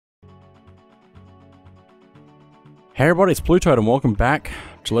Hey everybody, it's BlueToad and welcome back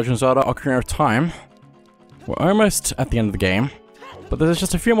to Legend of Zelda Ocarina of Time. We're almost at the end of the game, but there's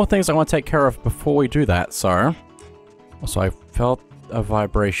just a few more things I want to take care of before we do that, so... Also, I felt a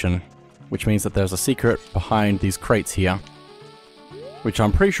vibration, which means that there's a secret behind these crates here, which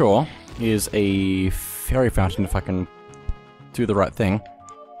I'm pretty sure is a fairy fountain if I can do the right thing,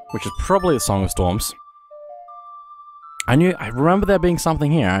 which is probably the Song of Storms. I remember there being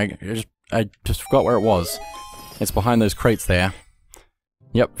something here, I just forgot where it was. It's behind those crates there.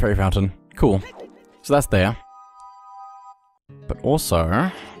 Yep, fairy fountain. Cool. So that's there. But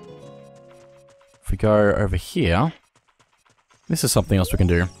also, if we go over here, this is something else we can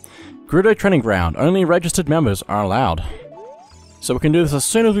do. Gerudo Training Ground. Only registered members are allowed. So we can do this as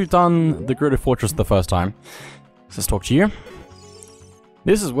soon as we've done the Gerudo Fortress the first time. So let's talk to you.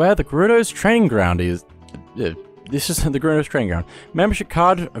 This is where the Gerudo's Training Ground is. This is the Gerudo's Training Ground. Membership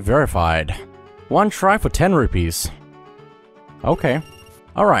card verified. One try for 10 rupees. Okay.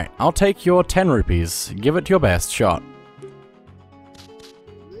 Alright, I'll take your 10 rupees. Give it your best shot.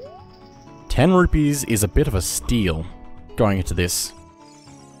 10 rupees is a bit of a steal going into this.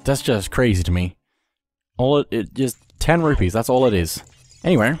 That's just crazy to me. It just 10 rupees, that's all it is.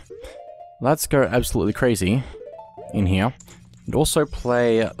 Anyway, let's go absolutely crazy in here. And also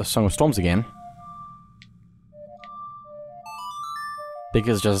play the Song of Storms again.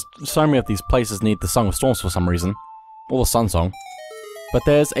 Because just so many of these places need the Song of Storms for some reason. Or the Sun Song. But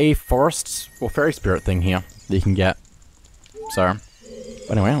there's a forest or fairy spirit thing here that you can get. So,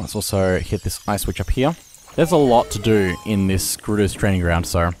 anyway, let's also hit this ice switch up here. There's a lot to do in this Gerudo's Training Ground,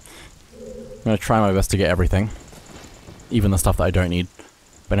 so I'm going to try my best to get everything. Even the stuff that I don't need.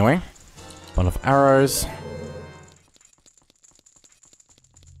 But anyway, bundle of arrows.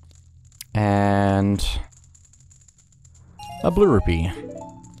 And a blue rupee.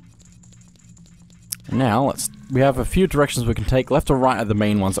 Now, we have a few directions we can take. Left or right are the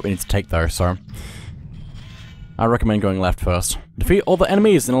main ones that we need to take though, so I recommend going left first. Defeat all the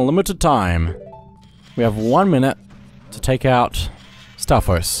enemies in a limited time. We have 1 minute to take out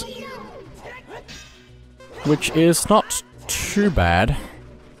Stalfos, which is not too bad,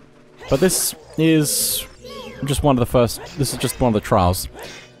 but this is just one of the trials.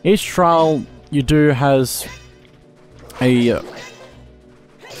 Each trial you do has a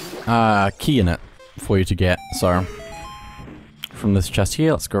key in it for you to get, so from this chest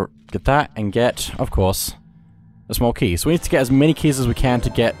here, let's go get that and get, of course, a small key. So we need to get as many keys as we can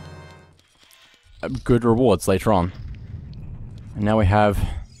to get good rewards later on. And now we have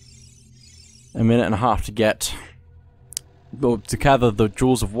a minute and a half to get, to gather the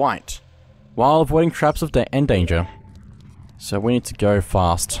Jewels of White, while avoiding traps and danger. So we need to go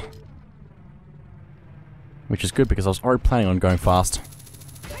fast. Which is good because I was already planning on going fast.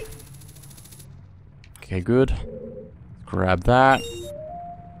 Okay, good. Grab that.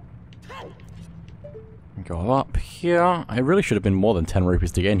 Go up here. I really should have been more than 10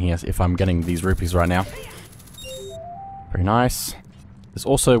 rupees to get in here if I'm getting these rupees right now. Very nice. There's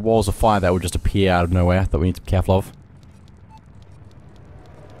also walls of fire that will just appear out of nowhere that we need to be careful of.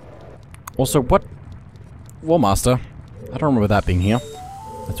 Also, what? Wallmaster. I don't remember that being here.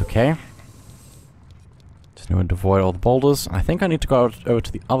 That's okay. Just need to avoid all the boulders. I think I need to go over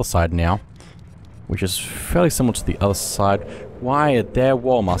to the other side now, which is fairly similar to the other side. Why are there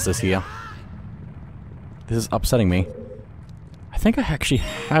Wallmasters here? This is upsetting me. I think I actually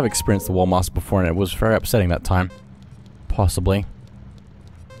have experienced the Wallmaster before and it was very upsetting that time. Possibly.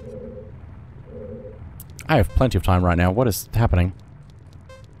 I have plenty of time right now. What is happening?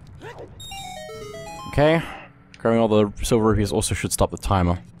 Okay. Grabbing all the silver rupees also should stop the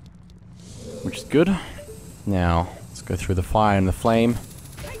timer, which is good. Now, let's go through the fire and the flame,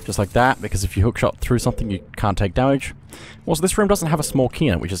 just like that, because if you hookshot through something, you can't take damage. Also, this room doesn't have a small key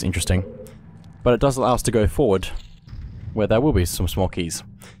in it, which is interesting, but it does allow us to go forward, where there will be some small keys.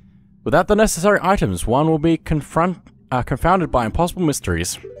 Without the necessary items, one will be confounded by impossible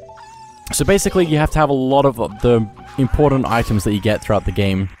mysteries. So basically, you have to have a lot of the important items that you get throughout the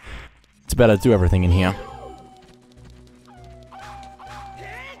game to better do everything in here.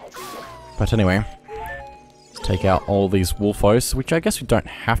 But anyway, let's take out all these Wolfos, which I guess we don't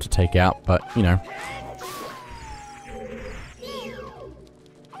have to take out, but, you know.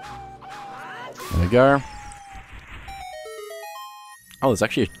 There we go. Oh, there's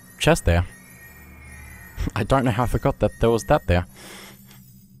actually a chest there. I don't know how I forgot that there was that there.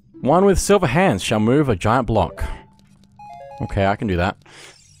 One with silver hands shall move a giant block. Okay, I can do that.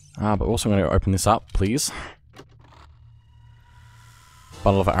 But also I'm going to open this up, please.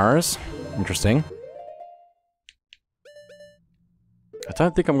 Bundle of arrows. Interesting. I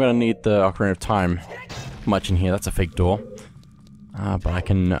don't think I'm going to need the Ocarina of Time much in here. That's a fake door. But I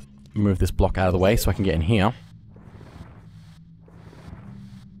can move this block out of the way so I can get in here.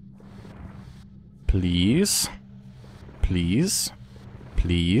 Please. Please.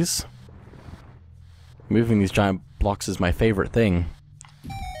 Please. Moving these giant blocks is my favorite thing.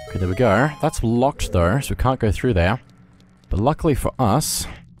 Okay, there we go. That's locked though, so we can't go through there. But luckily for us,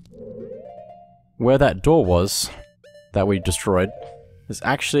 where that door was that we destroyed, there's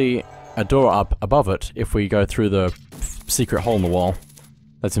actually a door up above it if we go through the secret hole in the wall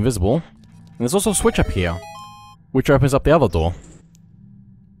that's invisible. And there's also a switch up here, which opens up the other door.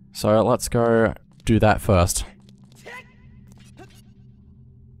 So let's go do that first.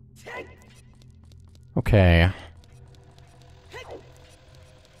 Okay.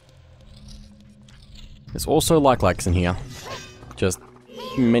 There's also like-likes in here. Just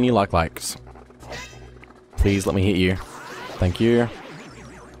many like-likes. Please let me hit you. Thank you.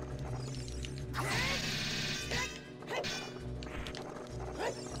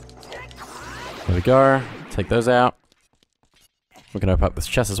 There we go. Take those out. We can open up this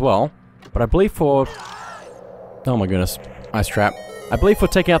chest as well. But I believe for... Oh my goodness. Ice trap. I believe for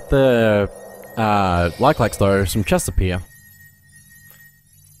taking out the like-likes though, some chests appear.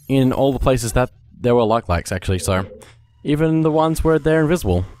 In all the places that there were like-likes actually, so... Even the ones where they're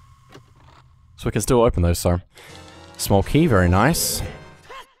invisible. So we can still open those, so... Small key, very nice.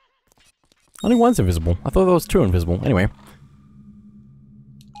 Only one's invisible. I thought there was two invisible. Anyway.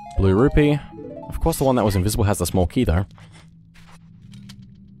 Blue rupee. Of course the one that was invisible has the small key though.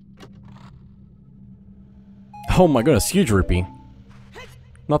 Oh my goodness, huge rupee.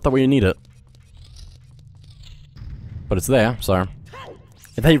 Not that we need it. But it's there, so...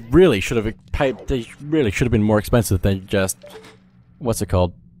 They really should have paid... They really should have been more expensive than just... What's it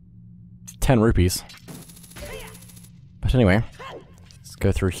called? 10 rupees. But anyway, let's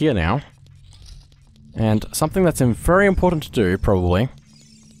go through here now. And something that's very important to do, probably,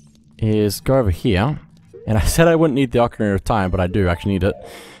 is go over here. And I said I wouldn't need the Ocarina of Time, but I do actually need it.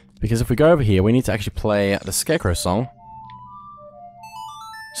 Because if we go over here, we need to actually play the Scarecrow song.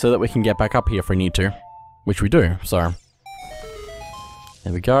 So that we can get back up here if we need to. Which we do, so...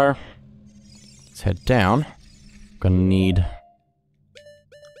 There we go. Let's head down. Gonna need...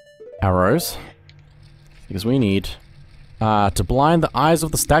 arrows. Because we need... to blind the eyes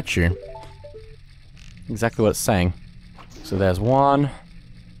of the statue. Exactly what it's saying. So there's one.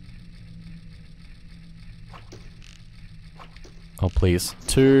 Oh, please.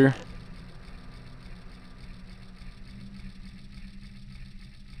 2.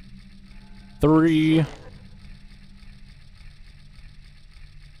 3.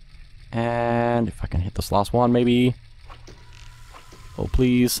 And if I can hit this last one, maybe. Oh,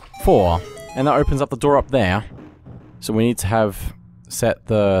 please. 4. And that opens up the door up there. So we need to have set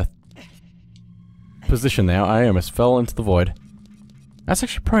the position there. I almost fell into the void. That's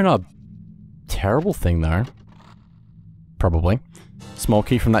actually probably not a terrible thing, though. Probably. Small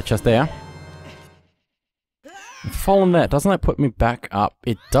key from that chest there. I've fallen there. Doesn't that put me back up?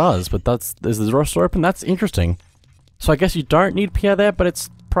 It does, but is the door still open? That's interesting. So I guess you don't need Pierre there, but it's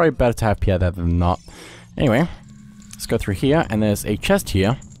probably better to have Pierre there than not. Anyway, let's go through here, and there's a chest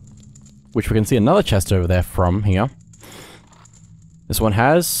here, which we can see another chest over there from here. This one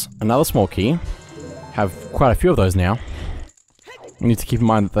has another small key. Have quite a few of those now. We need to keep in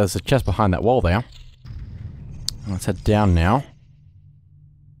mind that there's a chest behind that wall there. Let's head down now.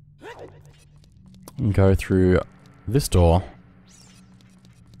 And go through this door.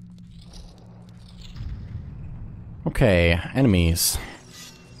 Okay, enemies.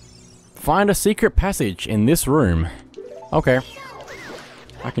 Find a secret passage in this room. Okay.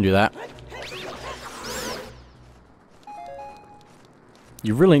 I can do that.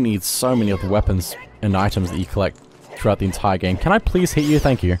 You really need so many of the weapons and items that you collect throughout the entire game. Can I please hit you?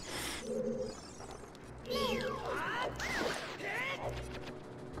 Thank you.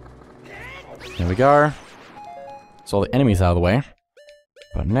 There we go. So all the enemies out of the way.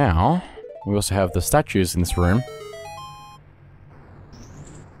 But now, we also have the statues in this room.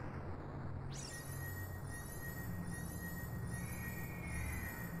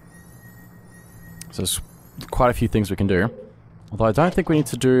 So there's quite a few things we can do. Although I don't think we need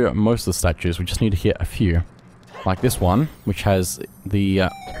to do most of the statues, we just need to hit a few. Like this one, which has the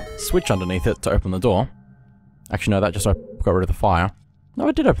switch underneath it to open the door. Actually no, that just got rid of the fire. No,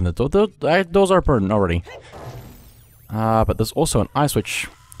 it did open the door. The doors are open already. But there's also an eye switch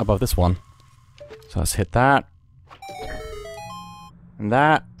above this one. So let's hit that. And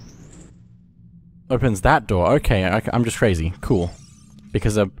that opens that door. Okay, I'm just crazy. Cool.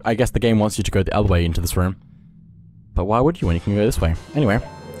 Because I guess the game wants you to go the other way into this room. But why would you when you can go this way? Anyway,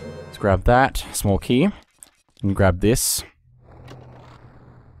 let's grab that small key. And grab this.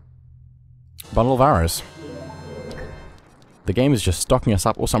 Bundle of arrows. The game is just stocking us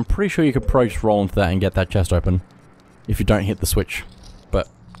up. Also, I'm pretty sure you could probably just roll into that and get that chest open. If you don't hit the switch. But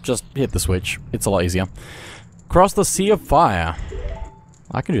just hit the switch. It's a lot easier. Cross the Sea of Fire.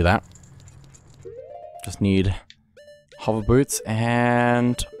 I can do that. Just need hover boots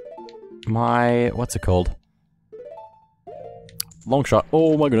and my... what's it called? Long shot.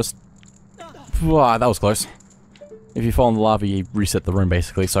 Oh my goodness. Wow, that was close. If you fall in the lava, you reset the room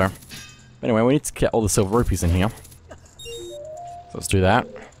basically, so... Anyway, we need to get all the silver rupees in here. So let's do that.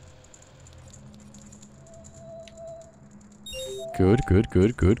 Good, good,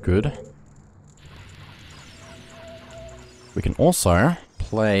 good, good, good. We can also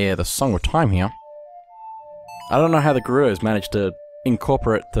play the Song of Time here. I don't know how the Guerrillas managed to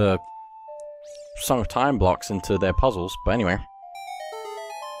incorporate the Song of Time blocks into their puzzles, but anyway.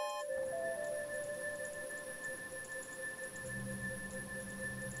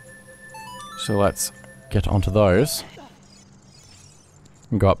 So let's get onto those.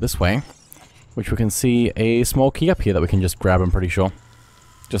 And go up this way, which we can see a small key up here that we can just grab, I'm pretty sure.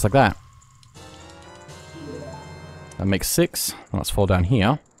 Just like that. That makes 6. Let's fall down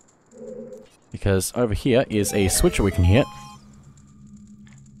here. Because over here is a switch that we can hit.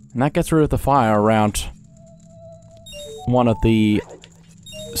 And that gets rid of the fire around one of the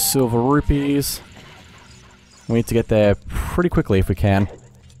silver rupees. We need to get there pretty quickly if we can.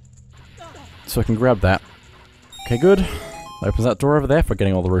 So I can grab that. Okay, good. Opens that door over there for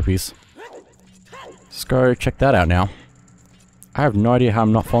getting all the rupees. Let's go check that out now. I have no idea how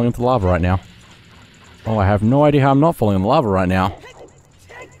I'm not falling into lava right now. Oh, I have no idea how I'm not falling in the lava right now.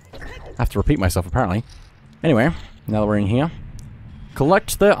 I have to repeat myself, apparently. Anyway, now that we're in here.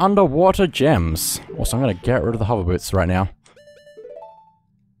 Collect the underwater gems. Also, I'm going to get rid of the hover boots right now.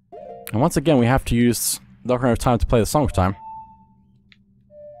 And once again, we have to use the Ocarina of Time to play the Song of Time.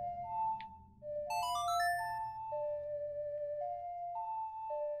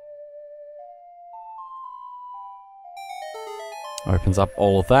 Opens up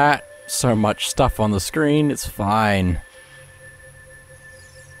all of that. So much stuff on the screen, it's fine.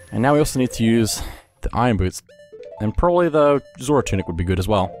 And now we also need to use the iron boots. And probably the Zora tunic would be good as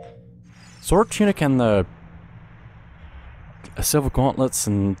well. Zora tunic and the silver gauntlets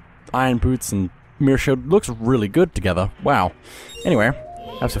and iron boots and mirror shield looks really good together. Wow. Anyway,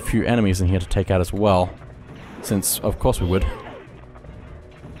 there's a few enemies in here to take out as well. Since, of course we would.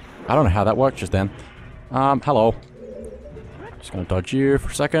 I don't know how that worked just then. Hello. Just gonna dodge you for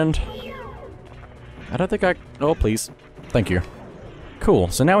a second. I don't think I... oh, please. Thank you. Cool.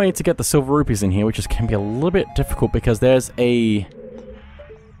 So now we need to get the silver rupees in here, which can be a little bit difficult because there's a...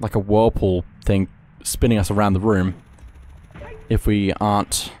 like a whirlpool thing spinning us around the room. If we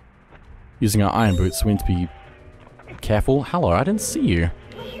aren't using our iron boots, so we need to be careful. Hello, I didn't see you.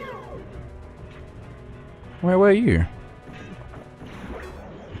 Where were you?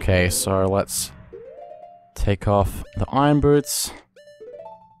 Okay, so let's take off the iron boots.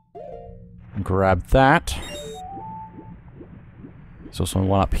 Grab that. There's also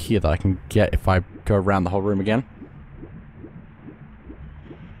one up here that I can get if I go around the whole room again.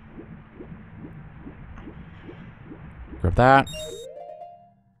 Grab that.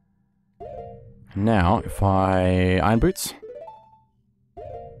 Now, if I iron boots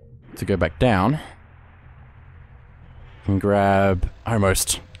to go back down, I can grab...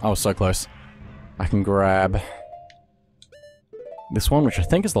 almost. I was so close. I can grab this one, which I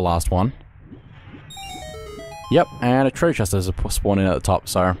think is the last one. Yep, and a treasure chest is spawning at the top,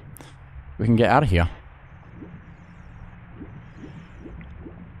 so we can get out of here.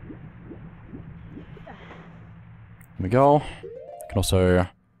 There we go. I can also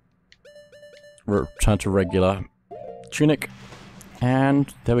return to regular tunic,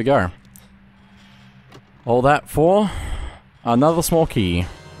 and there we go. All that for another small key.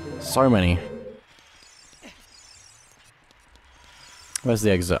 So many. Where's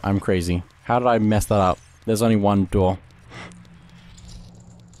the exit? I'm crazy. How did I mess that up? There's only one door.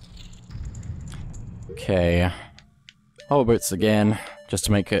 Okay. Hover boots again, just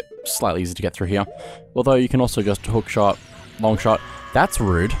to make it slightly easier to get through here. Although you can also just hook shot, long shot. That's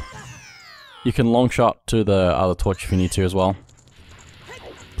rude. You can long shot to the other torch if you need to as well.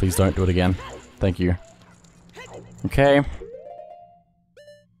 Please don't do it again. Thank you. Okay.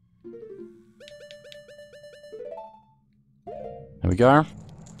 There we go.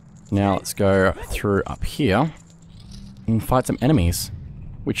 Now let's go through up here and fight some enemies.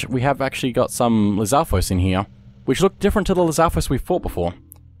 Which we have actually got some Lizalfos in here, which look different to the Lizalfos we fought before.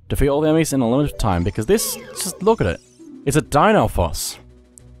 Defeat all the enemies in a limited time, because this, just look at it. It's a Dinalfos.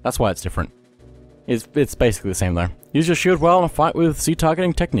 That's why it's different. It's basically the same though. Use your shield well and fight with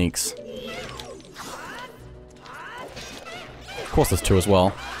Z-targeting techniques. Of course there's two as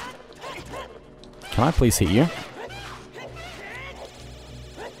well. Can I please hit you?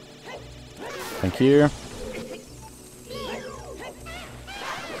 Thank you.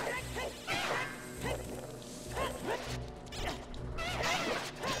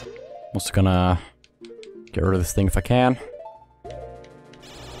 Also gonna get rid of this thing if I can.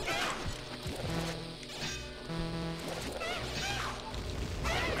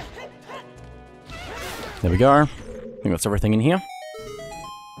 There we go. I think that's everything in here.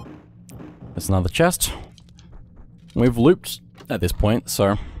 There's another chest. We've looped at this point,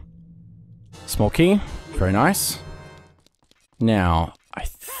 so... Small key. Very nice. Now, I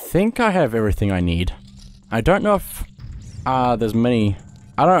think I have everything I need. I don't know if... there's many...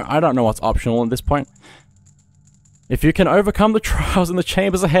 I don't know what's optional at this point. If you can overcome the trials in the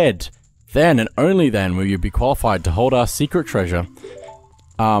chambers ahead, then and only then will you be qualified to hold our secret treasure.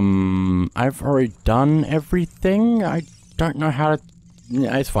 I've already done everything. I don't know how to...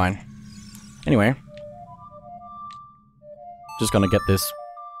 Yeah, it's fine. Anyway. Just gonna get this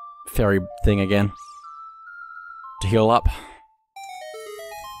fairy thing again. To heal up.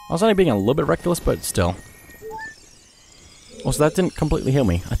 I was only being a little bit reckless, but still. Also, that didn't completely heal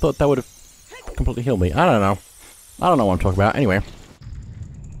me. I thought that would have completely healed me. I don't know. I don't know what I'm talking about. Anyway.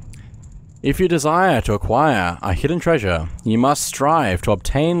 If you desire to acquire a hidden treasure, you must strive to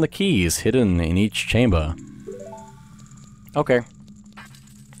obtain the keys hidden in each chamber. Okay.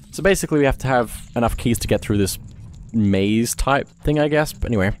 So basically we have to have enough keys to get through this maze type thing, I guess.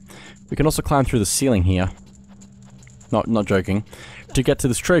 But anyway, we can also climb through the ceiling here. Not joking. To get to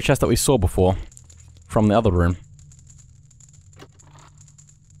this treasure chest that we saw before from the other room.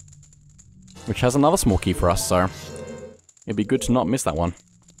 Which has another small key for us, so it'd be good to not miss that one.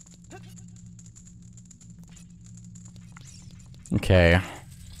 Okay.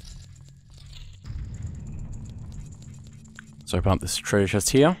 Let's open up this treasure chest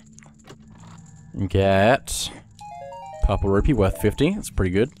here. And get... Purple rupee worth 50. That's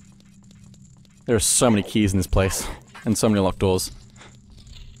pretty good. There are so many keys in this place. And so many locked doors.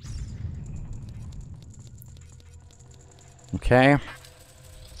 Okay.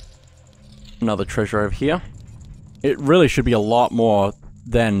 Another treasure over here. It really should be a lot more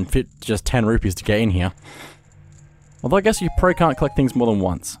than just 10 rupees to get in here. Although I guess you probably can't collect things more than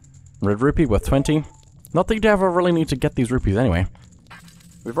once. Red rupee worth 20. Not that you'd ever really need to get these rupees anyway.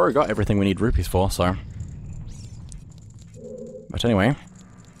 We've already got everything we need rupees for, so... But anyway.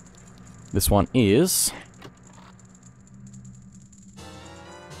 This one is...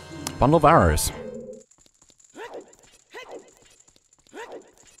 Bundle of arrows.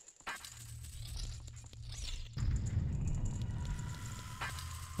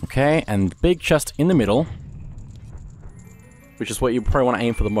 Okay, and big chest in the middle. Which is what you probably want to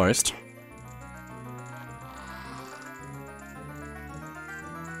aim for the most.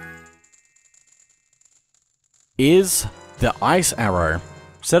 Is the ice arrow.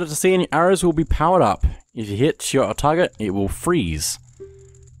 Set it to C and your arrows will be powered up. If you hit your target, it will freeze.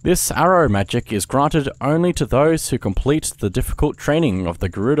 This arrow magic is granted only to those who complete the difficult training of the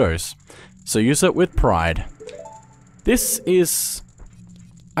Gerudos, so use it with pride. This is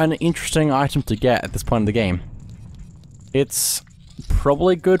an interesting item to get at this point in the game. It's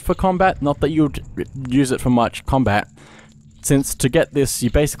probably good for combat, not that you'd use it for much combat, since to get this you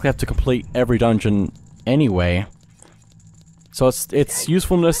basically have to complete every dungeon anyway. So its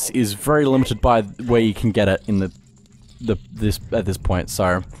usefulness is very limited by where you can get it in at this point,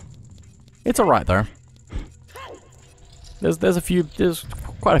 so it's alright though. There's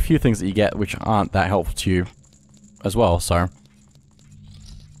quite a few things that you get which aren't that helpful to you as well, so.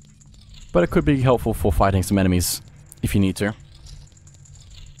 But it could be helpful for fighting some enemies if you need to.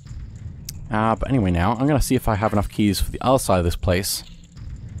 But anyway now, I'm gonna see if I have enough keys for the other side of this place.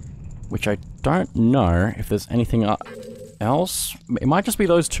 Which I don't know if there's anything else. It might just be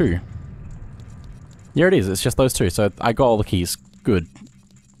those two. Here it is, it's just those two, so I got all the keys. Good.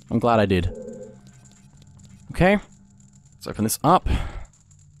 I'm glad I did. Okay, let's open this up.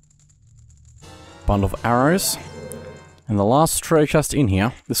 Bundle of arrows. And the last treasure chest in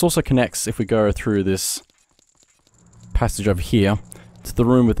here. This also connects, if we go through this passage over here, to the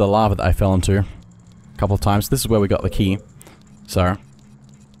room with the lava that I fell into a couple of times. This is where we got the key. So.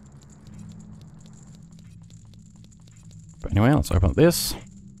 But anyway, let's open up this.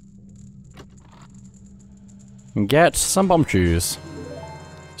 And get some bomb shoes.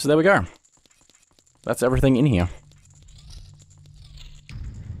 So there we go. That's everything in here.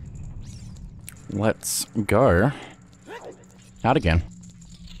 Let's go out again.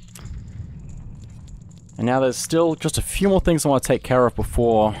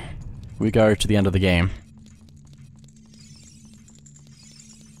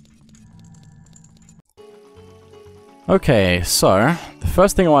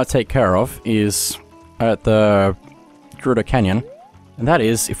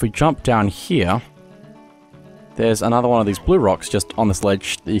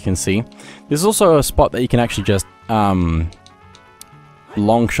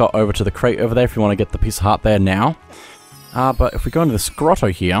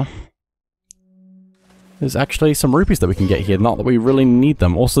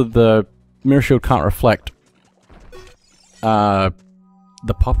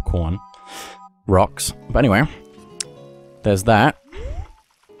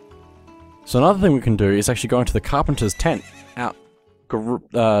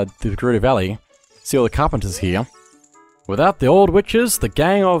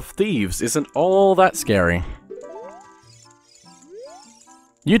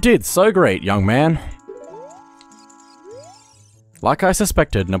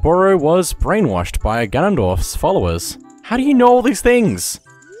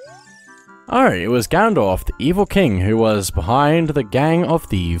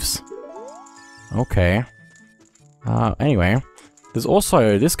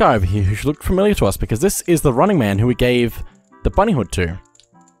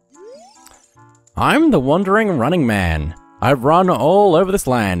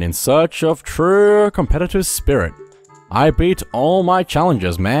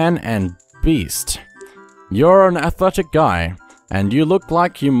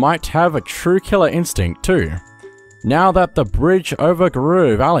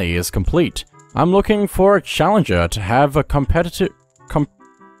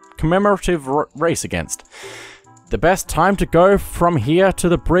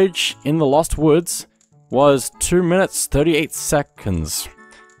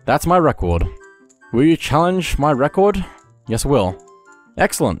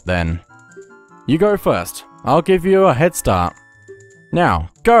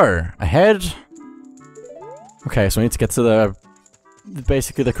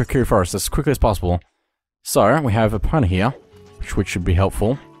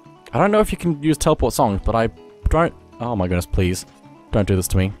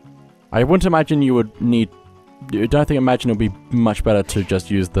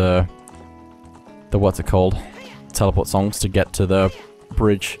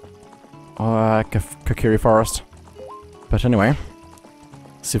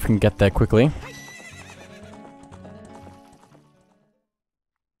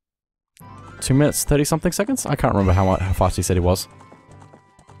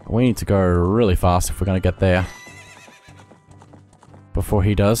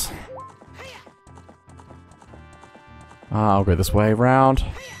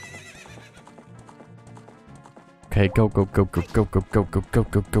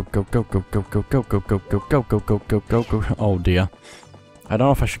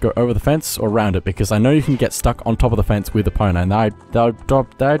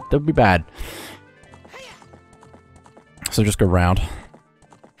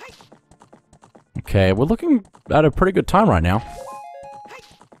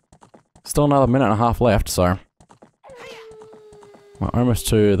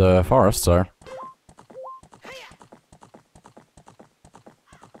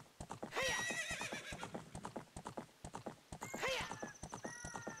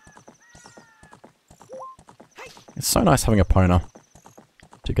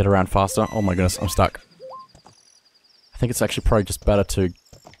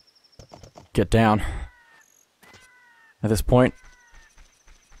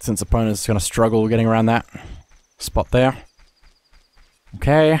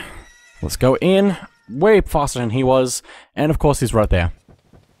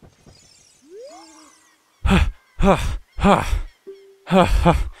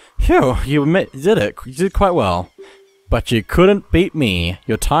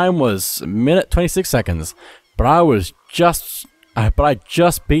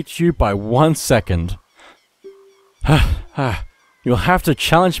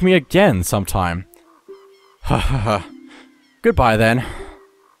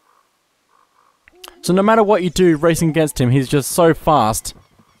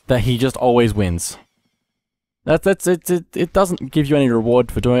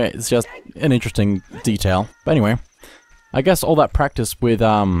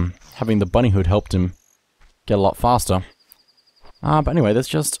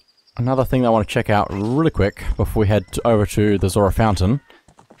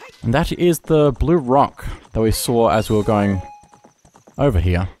 And that is the blue rock that we saw as we were going over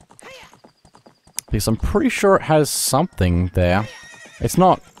here. Because I'm pretty sure it has something there. It's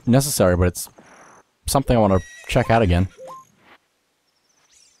not necessary, but it's something I want to check out again.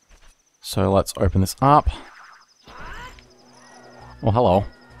 So let's open this up. Oh, hello.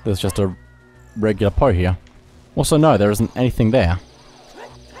 There's just a regular Poe here. Also, no, there isn't anything there.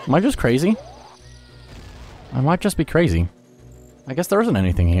 Am I just crazy? I might just be crazy. I guess there isn't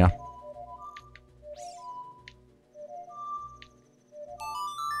anything here.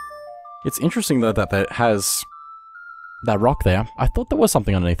 It's interesting though that it has that rock there. I thought there was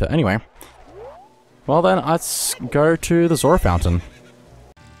something underneath it. Anyway. Well then, let's go to the Zora Fountain.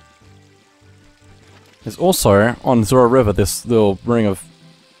 There's also, on Zora River, this little ring of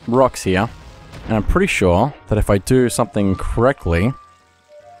rocks here. And I'm pretty sure that if I do something correctly,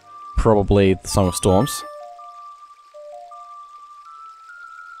 probably the Song of Storms.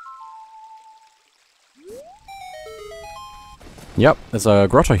 Yep, there's a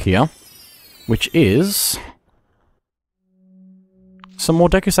grotto here, which is some more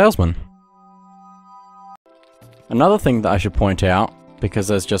Deku Salesmen. Another thing that I should point out, because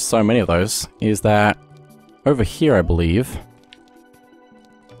there's just so many of those, is that over here, I believe,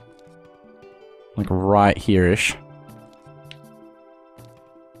 like right here-ish,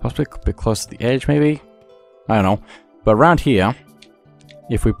 possibly a bit close to the edge, maybe? I don't know. But around here,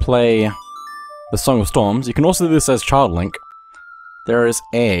 if we play the Song of Storms, you can also do this as Child Link. There is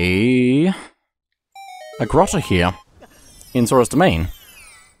a grotto here in Zora's Domain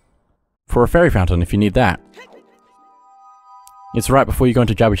for a fairy fountain if you need that. It's right before you go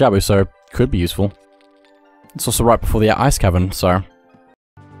into Jabu Jabu, so could be useful. It's also right before the ice cavern, so.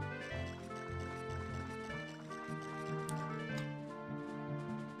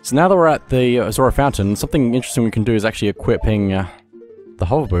 So now that we're at the Zora Fountain, something interesting we can do is actually equipping the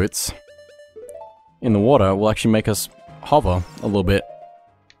hover boots in the water will actually make us hover a little bit,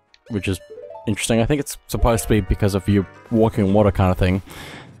 which is interesting. I think it's supposed to be because of you walking in water kind of thing.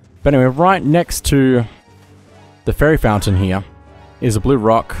 But anyway, right next to the fairy fountain here is a blue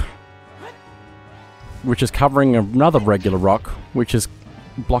rock, which is covering another regular rock, which is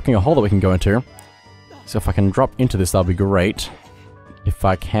blocking a hole that we can go into. So if I can drop into this, that'll be great. If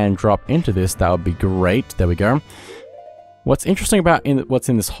I can drop into this, that would be great. There we go. What's interesting about what's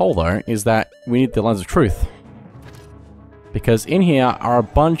in this hole, though, is that we need the Lens of Truth. Because in here are a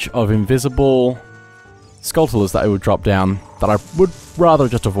bunch of invisible Skulltulas that I would drop down that I would rather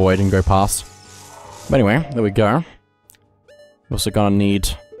just avoid and go past. But anyway, there we go. We're also gonna need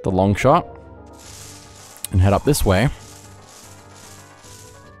the long shot and head up this way.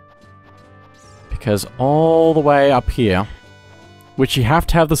 Because all the way up here, which you have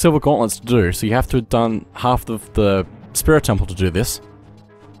to have the silver gauntlets to do, so you have to have done half of the Spirit Temple to do this,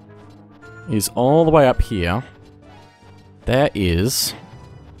 is all the way up here. There is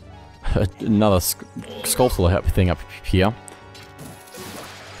another Skulltula thing up here.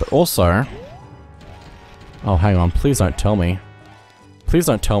 But also... Oh, hang on. Please don't tell me. Please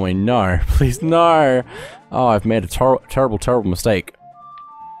don't tell me. No. Please, no! Oh, I've made a terrible, terrible mistake.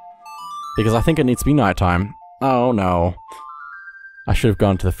 Because I think it needs to be nighttime. Oh, no. I should have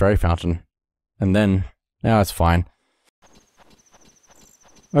gone to the fairy fountain. And then... Now it's fine.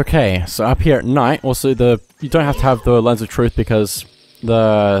 Okay, so up here at night, also you don't have to have the Lens of Truth because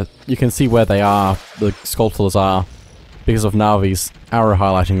you can see where they are, the Skulltulas are, because of Navi's arrow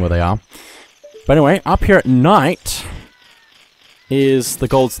highlighting where they are. But anyway, up here at night is the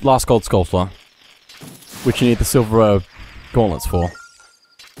last gold Skulltula, which you need the silver gauntlets for,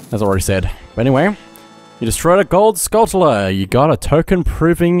 as already said. But anyway, you destroyed a gold Skulltula. You got a token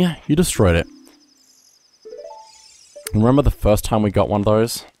proving you destroyed it. Remember the first time we got one of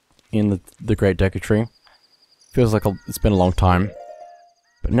those in the Great Deku Tree? Feels like it's been a long time.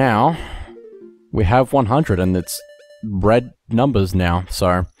 But now, we have 100 and it's red numbers now,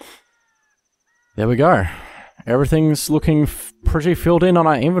 so... There we go. Everything's looking pretty filled in on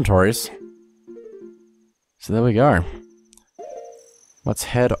our inventories. So there we go. Let's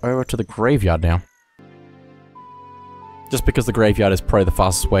head over to the graveyard now. Just because the graveyard is probably the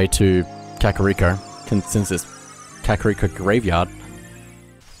fastest way to Kakariko, since it's Kakariko Graveyard.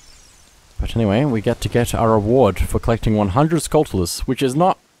 But anyway, we get our reward for collecting 100 Skulltulas, which is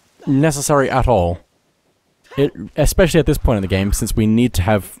not necessary at all. Especially at this point in the game, since we need to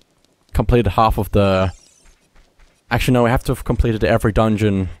have completed half of the... Actually no, we have to have completed every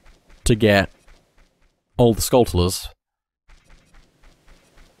dungeon to get all the Skulltulas.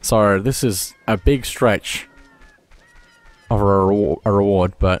 So this is a big stretch of a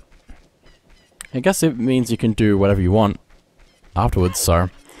reward, but... I guess it means you can do whatever you want afterwards, so...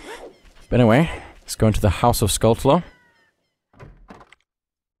 But anyway, let's go into the House of Sculptor.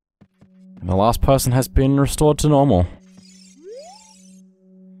 And the last person has been restored to normal.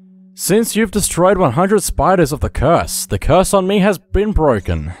 Since you've destroyed 100 spiders of the curse on me has been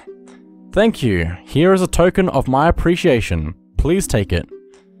broken. Thank you. Here is a token of my appreciation. Please take it.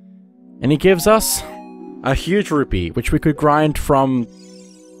 And he gives us a huge rupee, which we could grind from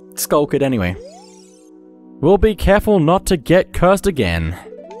Skull Kid anyway. We'll be careful not to get cursed again.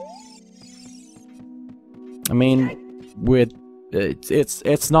 I mean,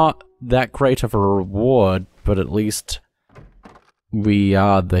 it's not that great of a reward, but at least we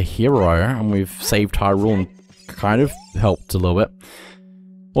are the hero, and we've saved Hyrule and kind of helped a little bit.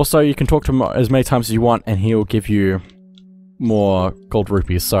 Also, you can talk to him as many times as you want, and he'll give you more gold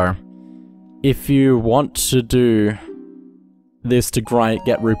rupees. So, if you want to do this to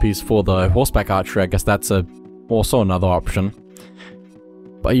get rupees for the horseback archery, I guess that's also another option.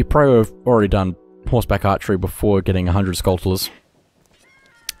 But you probably have already done horseback archery before getting 100 Skulltulas.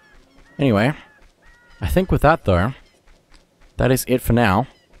 Anyway, I think with that though, that is it for now.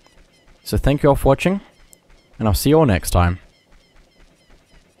 So thank you all for watching, and I'll see you all next time.